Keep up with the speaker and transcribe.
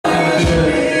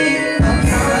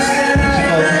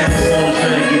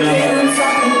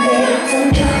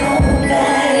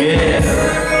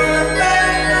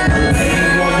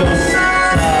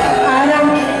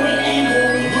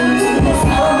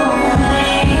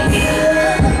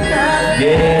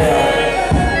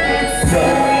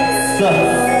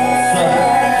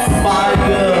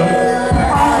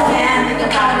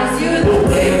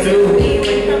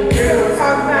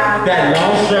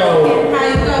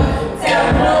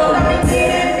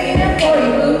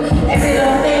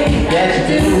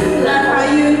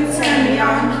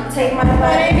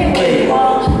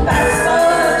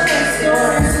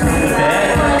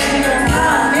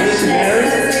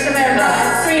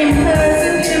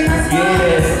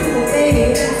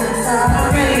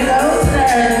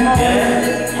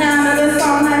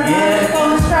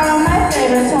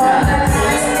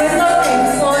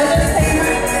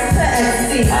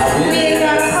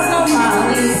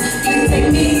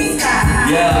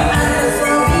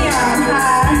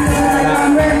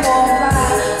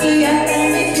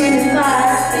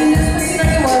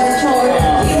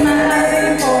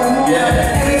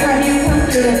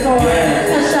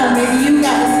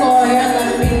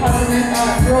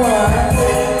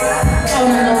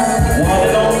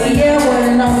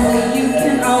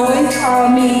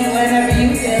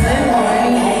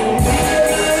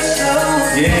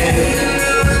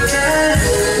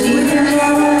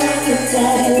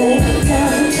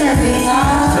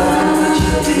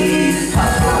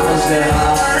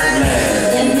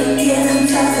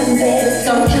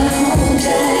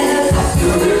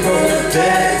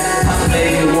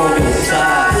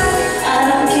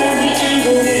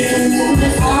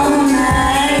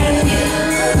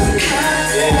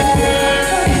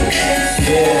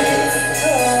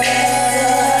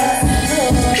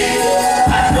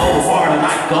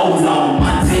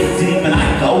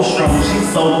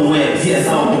soaking wet, yeah,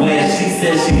 soaking wet. She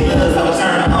said she loves how I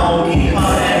turn her on, keep her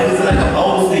ass like a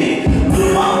post-it.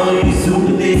 Little mama, you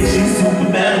super thick, she super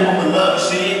bad, mama love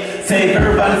shit. Take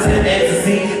everybody to the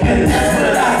ecstasy, and that's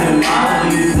what I can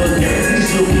molly. Look, everything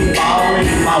she'll keep following.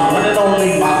 My one and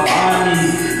only, my body.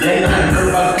 Late night,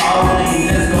 everybody calling.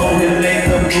 Let's go and make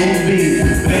a movie.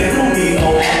 Make a movie, no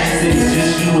actresses,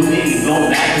 just you and me, no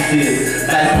actresses.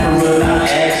 That's for real, not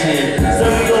action.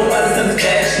 Serve your body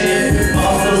satisfaction.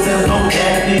 Also says no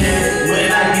acting. When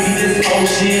I give you this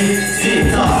potion,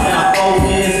 TikTok now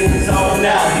focus. So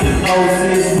now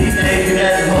hypnosis, we thinking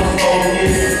that's no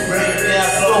focus. Break down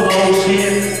slow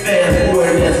motion. Fast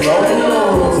forward, that's rolling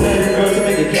on. Send the girls to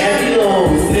make a cameo.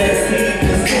 Sexy in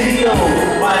the studio.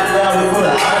 Mic loud for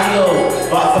the audio.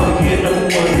 Box up and get number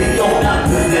one video. Now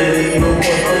put that in your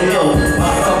portfolio.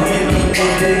 Box up and get number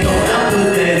one video. Now put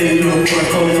that in your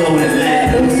portfolio. And let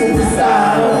them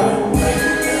superstar.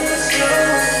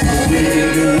 We can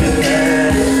do it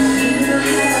bad.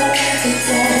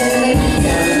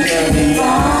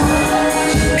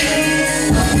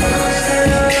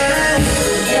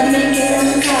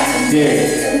 Yeah.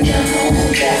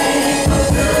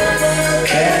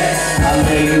 I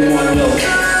made you one of those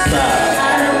sides.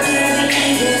 I don't care if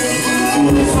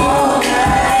you do it all right.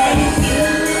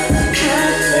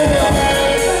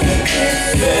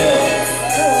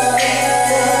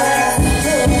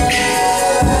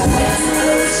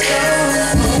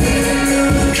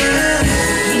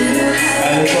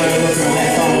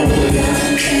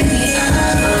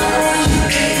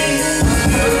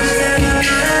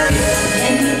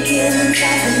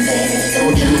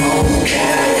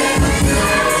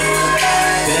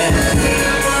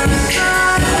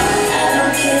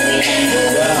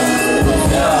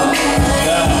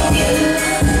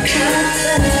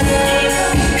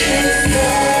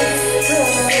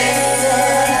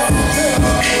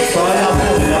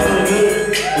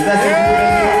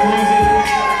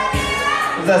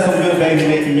 That's some good baby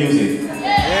making music.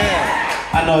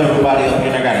 Yeah. I know everybody up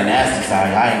here got a nasty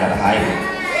side. I ain't got to hide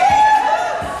it.